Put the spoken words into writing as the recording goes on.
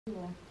You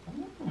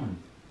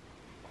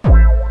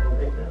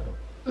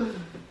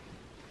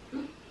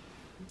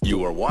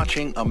are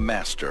watching a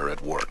master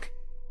at work.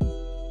 Yo,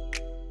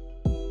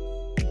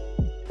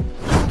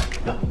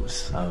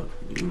 what's up,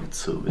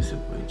 YouTube? It's your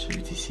boy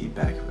Drippytc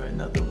back with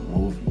another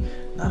movie.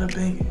 Not a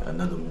banger,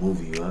 another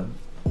movie, huh?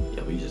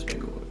 Yeah, we just been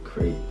going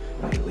crazy.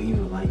 Like, leave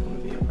a like on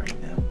the video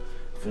right now.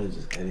 I'm finna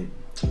just edit.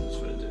 I'm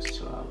just finna just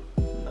chill out.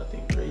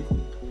 Nothing crazy.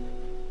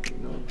 You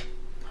know, I'm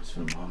just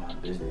finna mind my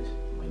business.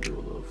 Might do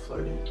a little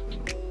flirting, you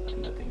know, like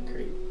nothing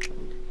crazy.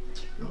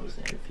 You know what I'm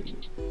saying?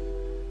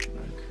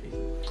 Nothing crazy.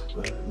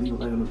 But leave a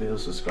like on the video,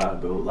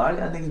 subscribe, bro. A lot of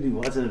y'all niggas be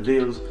watching the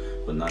videos,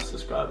 but not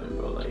subscribing,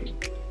 bro.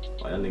 Like,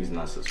 why y'all niggas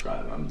not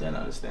subscribing? I'm done, I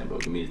understand, bro.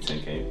 Give me the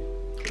 10K,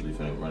 cause we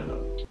finna run it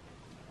up.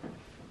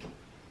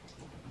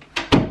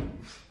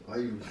 Why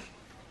you?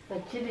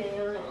 What you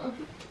doing?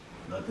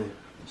 Nothing.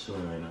 I'm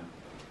chilling right now.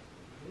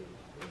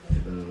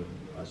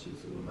 Watch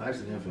YouTube. I'm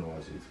actually finna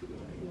watch YouTube.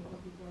 Like,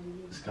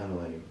 it's kind of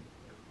like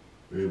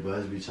weird, but I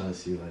just be trying to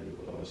see like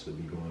what else should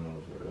be going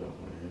on for real,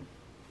 man.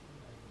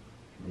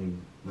 I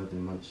mean,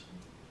 nothing much.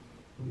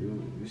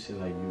 You seem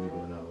like you be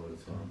going out all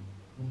the time.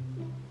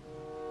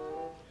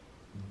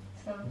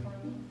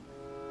 Sometimes.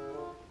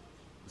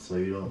 So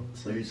you don't.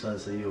 So you trying to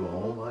say you're a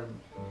homebody?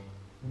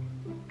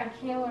 I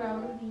can't when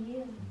I'm with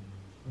you.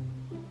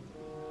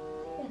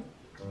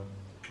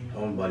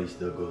 Homebody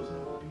still goes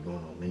on. Be going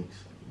on links.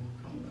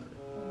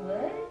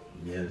 What?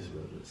 Yes,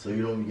 brother. So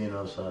you don't be getting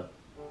outside.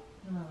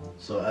 No.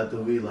 So after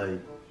we like,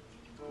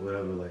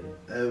 whatever, like,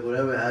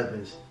 whatever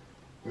happens,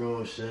 you know what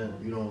I'm saying?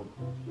 You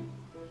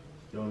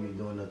don't be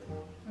doing nothing.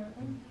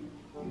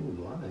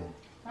 You lying.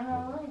 I'm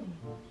not lying.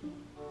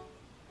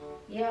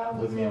 Yeah, I'll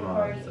go Look to me a in my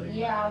party. eyes, like,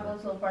 Yeah, I'll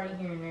go to a party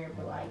here and there,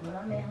 but like when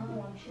I'm at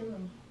home, I'm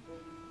chilling.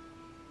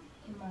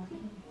 In my peace.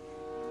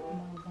 In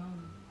my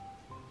zone.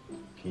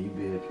 Can you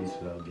be at peace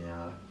without getting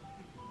high?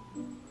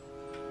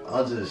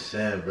 I'm just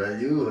saying, bro.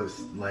 You was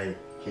like,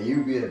 can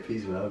you be at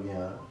peace without getting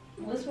high?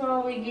 What's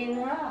wrong with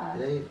getting high?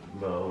 Hey,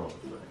 bro,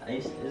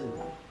 there's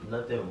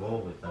nothing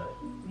wrong with that.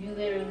 You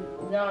literally,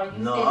 no, you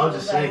No, said I'm it just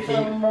was saying, like can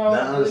something you, wrong nah,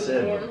 I'm with just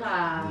saying, getting bro.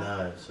 high.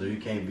 Nah, so you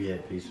can't be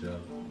at peace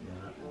without getting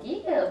high.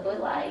 Yeah, but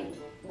like,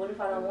 what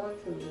if I don't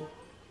want to?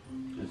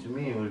 What you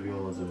mean, what if you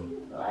want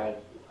to? Like,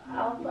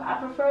 I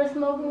prefer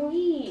smoking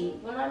weed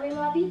when I'm in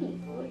my peace.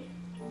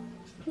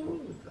 What's the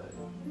problem with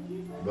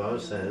that? Bro, I'm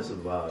saying, it's a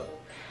vibe. I'm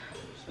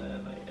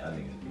saying, like, I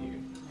think it's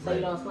weird. So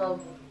you don't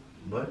smoke?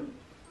 What?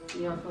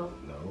 You don't smoke?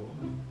 No.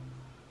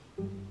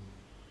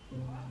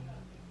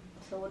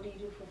 So what do you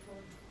do for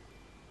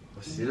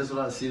fun? See, that's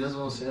what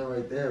I'm saying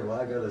right there.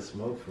 Why I gotta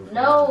smoke for fun?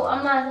 No,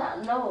 I'm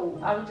not. No,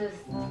 I'm just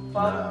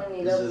following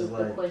it it's up just with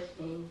like, the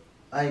question.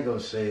 I ain't gonna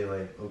say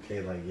like,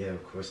 okay, like, yeah,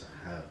 of course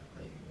I have.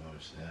 Like, you know what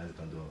I'm saying? I just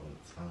don't do it all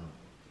the time.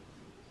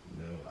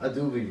 You know, I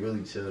do be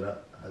really chilled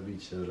out. I be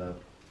chilled out.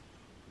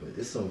 But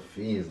it's some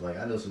fiends. Like,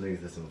 I know some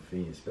niggas that's some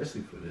fiends,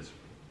 especially for this.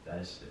 That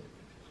shit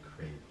is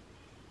crazy.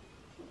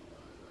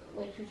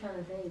 What you trying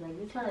to say? Like,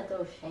 you trying to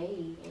throw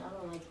shade, and I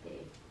don't like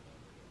that.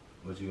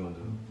 What you gonna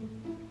do?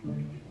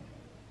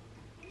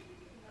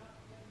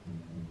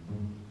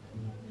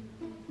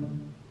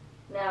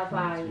 Now if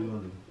I What you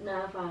gonna do?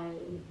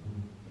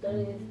 throw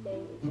this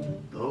thing with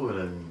you, Throw it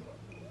at me.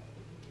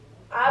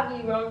 I'll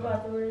be wrong if I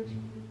throw it at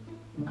you.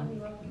 I'll be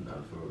wrong.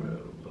 Not for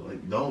real. But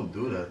like, don't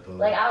do that though.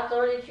 Like, I'll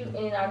throw it at you,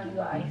 and I'll give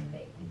you an ice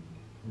pick.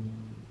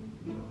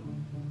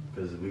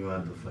 Because we gonna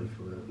have to fight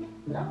for real.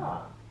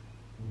 Nah.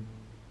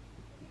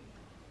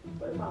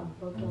 What if I'm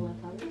broken like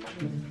I'm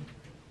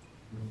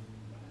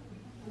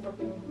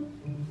broken?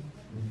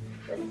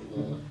 Let's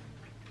see.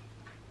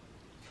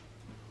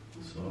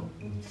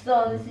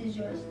 So this is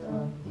your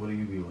stuff. What do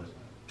you be watching?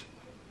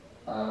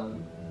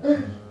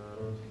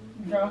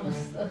 Drama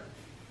stuff.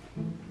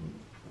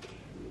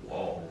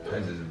 Whoa,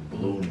 that just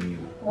blew me.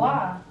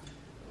 Why?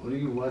 What are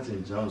you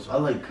watching, Jones? I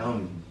like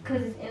comedy.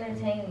 Cause it's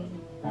entertaining.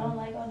 I don't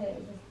like all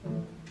that.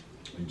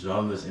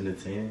 Drama's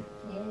entertaining?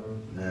 Yeah.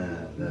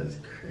 Nah, that's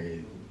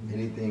crazy.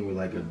 Anything with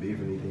like a beef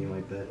or anything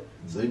like that?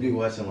 So you be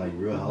watching like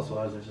Real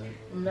Housewives and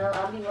shit? No,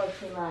 I'll be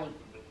watching like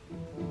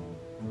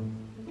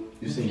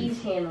You seen T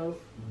channels.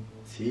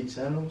 T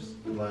channels?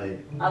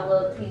 Like, I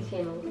love T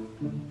channels.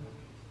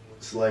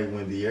 it's like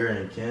when De'Ara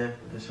and Ken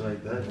and shit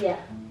like that? Yeah.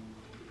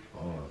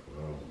 Oh,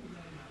 bro.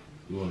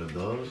 You one of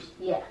those?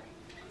 Yeah.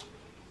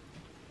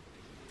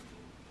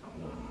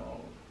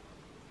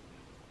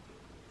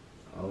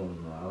 I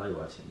don't know. I like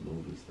watching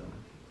movies though.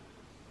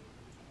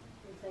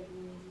 What type of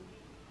movie?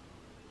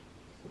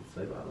 It's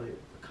like I like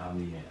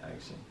comedy and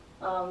action.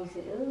 We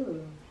said,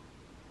 ooh.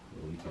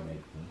 We can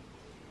make them.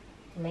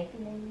 Make the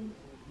movie.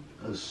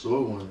 A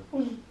short one.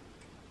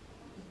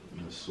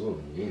 A short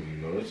movie,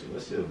 bro.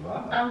 What's your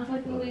vibe? I'm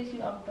fucking with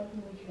you. I'm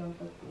fucking with you. I'm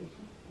fucking with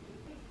you.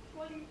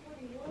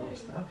 Bro,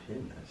 stop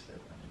hitting that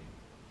shit, man.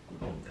 You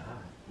gonna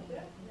die.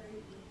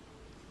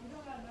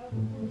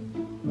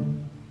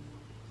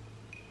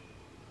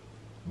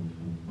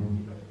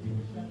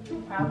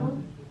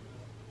 Problem?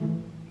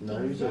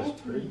 No, you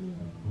just pretty.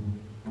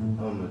 I'm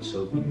gonna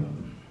choke you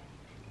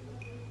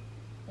up.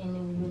 And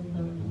then we're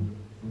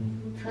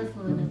gonna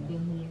tussle in the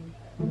in here.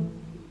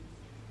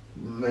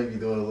 Maybe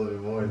doing a little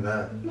bit more than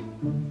that.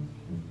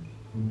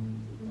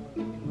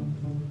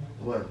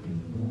 What?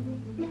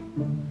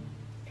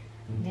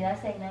 Did I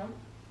say no?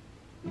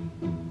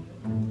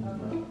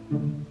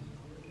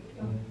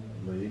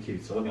 But you keep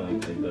talking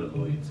like that, you better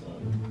lower your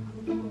tone.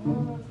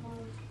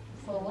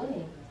 For what?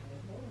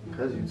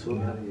 Because you talk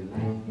out of your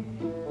mouth.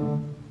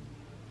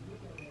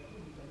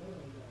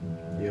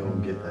 You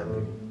don't get that,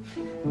 nigga.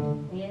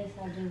 Yes,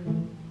 I do.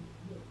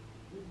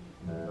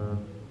 I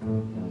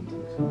don't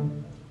think so.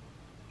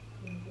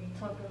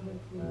 Talk a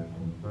little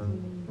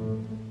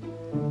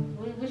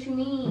what you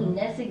mean?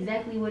 That's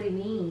exactly what it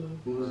means.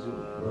 Who's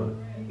what?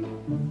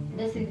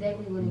 That's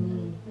exactly what it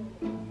means.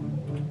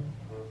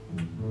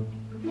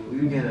 Who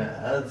you getting an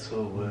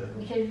attitude with?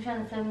 Because you're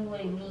trying to tell me what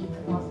it means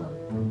also.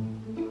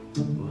 Who's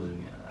you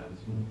getting an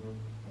attitude?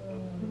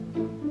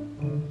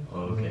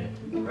 Oh, okay.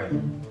 Right.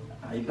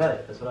 I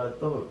bet. That's what I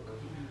thought.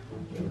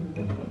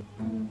 The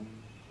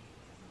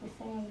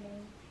sound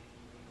nice.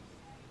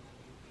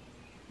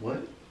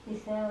 What? The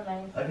sound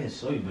nice. I can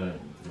show you better.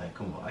 Like,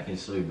 come on. I can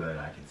show you better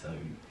than I can tell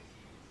you.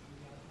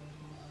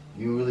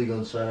 You really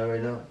gonna try that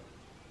right now?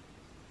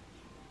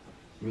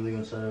 You really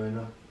gonna try that right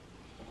now?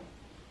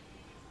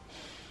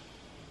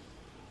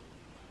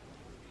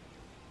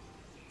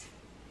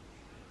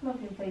 I'm not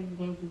gonna play these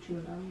games with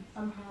you.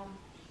 I'm high.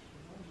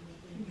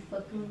 You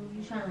fucking,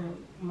 you trying to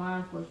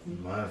mind fuck me.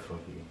 Mind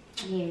fuck you.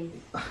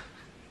 Yes.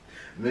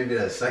 Maybe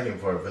that second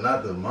part, but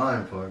not the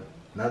mind part.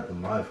 Not the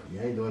mind fuck. You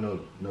ain't doing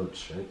no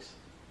tricks.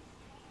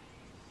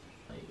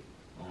 Like,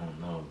 I don't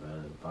know, bro.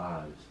 The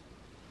vibes.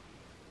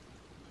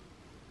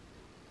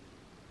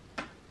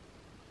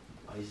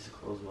 Why you just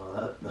close my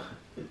laptop?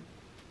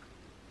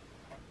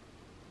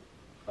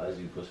 Why did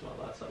you push my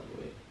laptop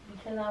away?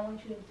 Because I want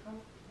you to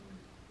talk.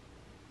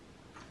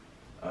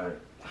 Alright.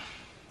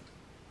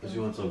 What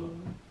you want to talk about?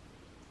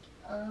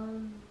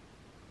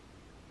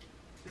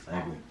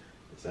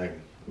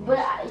 Exactly.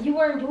 But you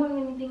weren't doing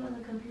anything on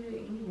the computer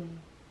anyway.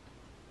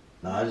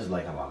 No, I just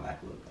like how my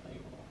Mac look. I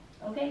ain't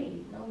gonna Okay,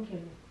 no one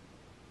cares.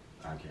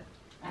 I don't care.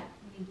 I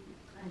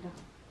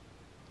don't.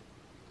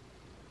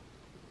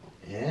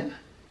 Yeah?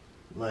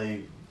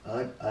 Like,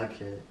 I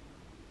can't.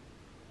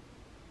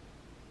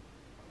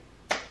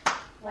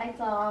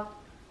 Lights off.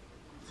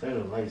 Turn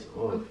the lights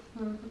off.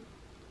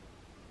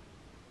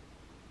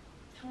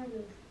 Trying to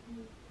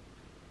sleep.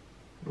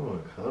 You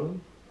wanna cuddle?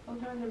 I'm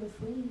trying to go to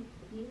sleep.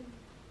 Yeah.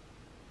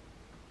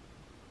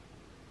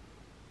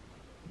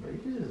 Bro, you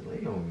can just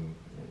lay on me.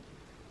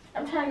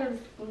 I'm trying to go to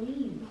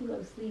sleep. You can go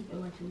to sleep and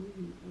watch a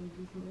movie and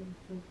do some other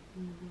stuff.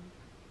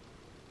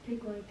 Pick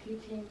my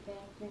kitchen,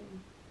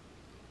 bathroom.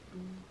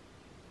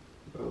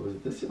 Bro, is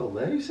this your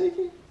leg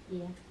shaking?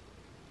 Yeah.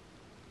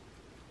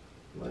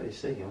 Why are they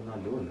shaking? I'm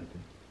not doing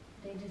nothing.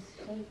 They just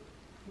shake,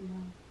 you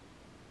know.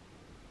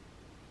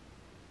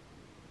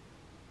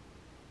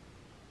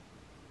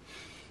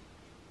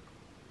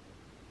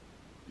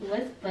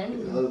 What's funny?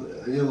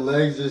 Your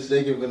legs just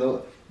shaking for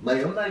no...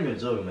 Like, I'm not even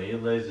joking, man. Your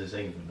legs just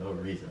shaking for no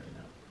reason right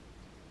now.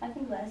 I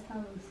think last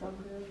time we saw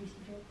girl, you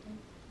should joke them.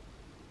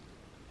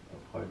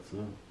 Part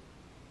 2.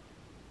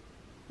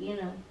 You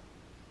know.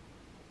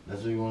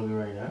 That's what you want to do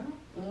right now?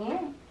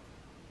 Yeah.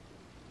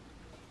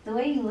 The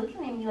way you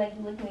looking at me, like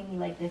you looking at me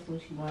like that's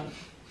what you want.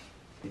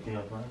 You think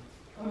I'm fine?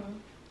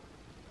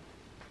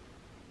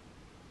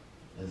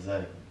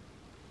 Exactly.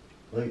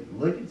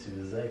 Look at you,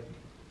 exactly.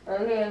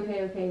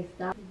 Okay,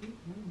 stop.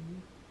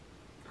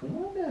 Come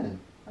on, then.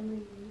 I'm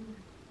ready.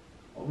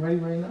 I'm ready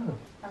right now.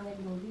 I'm ready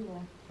to go be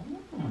one.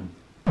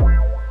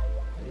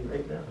 Ready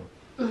right now.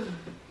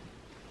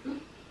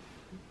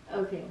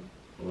 Okay.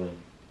 What?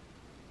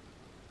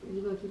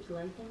 You gonna keep the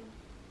lights on?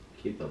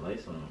 Keep the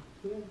lights on.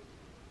 Yeah.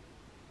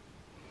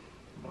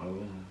 Why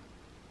would I?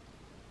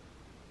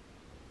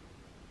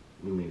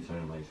 You mean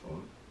turn the lights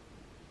on?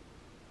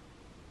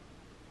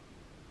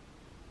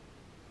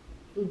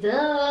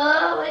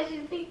 Duh, what do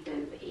you think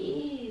this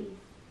is?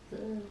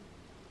 Duh.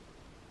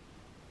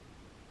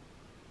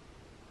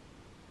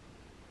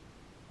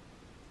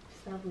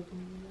 Stop looking at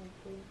me like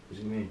that. What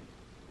you mean?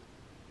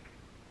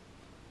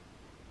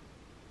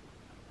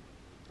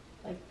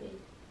 Like this.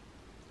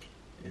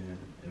 And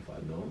if I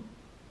don't,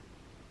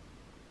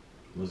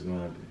 what's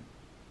gonna happen?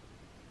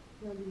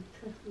 You'll be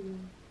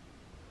trusting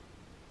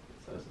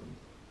That's them.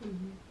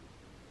 me.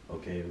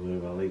 Okay, what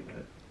if I like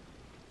that?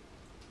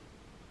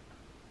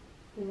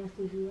 And that's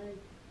what you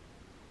like.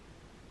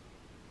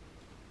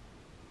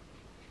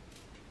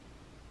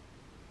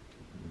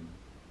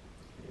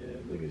 Yeah,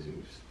 look at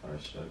you,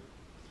 starstruck.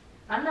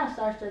 I'm not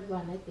starstruck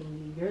by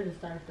nothing. You're the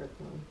starstruck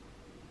one.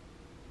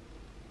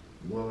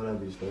 Why would I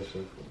be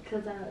starstruck for?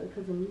 Cause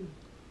of me.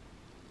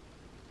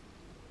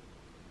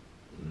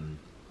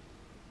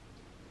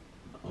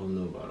 I don't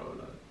know about all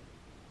that.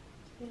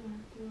 Yeah.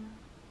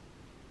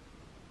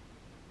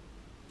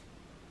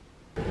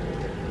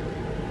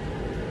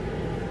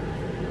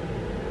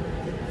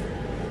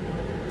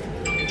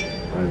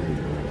 Why is he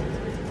doing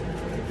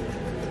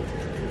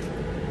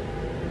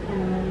And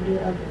I'm gonna do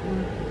it up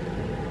front.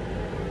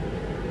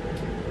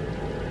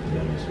 that?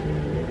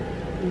 Demonstrating.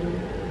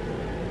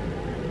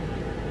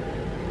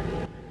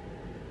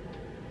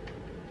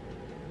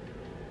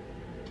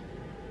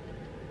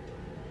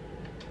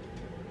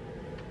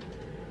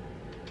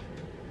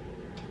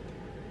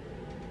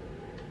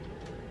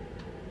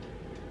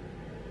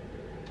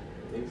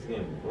 Niggas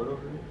getting bored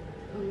over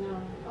here?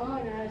 No. Oh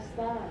my gosh,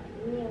 stop.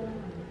 Leave me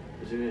alone.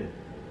 What you mean?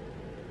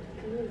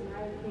 Because it's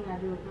not everything I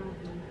do a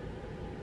problem.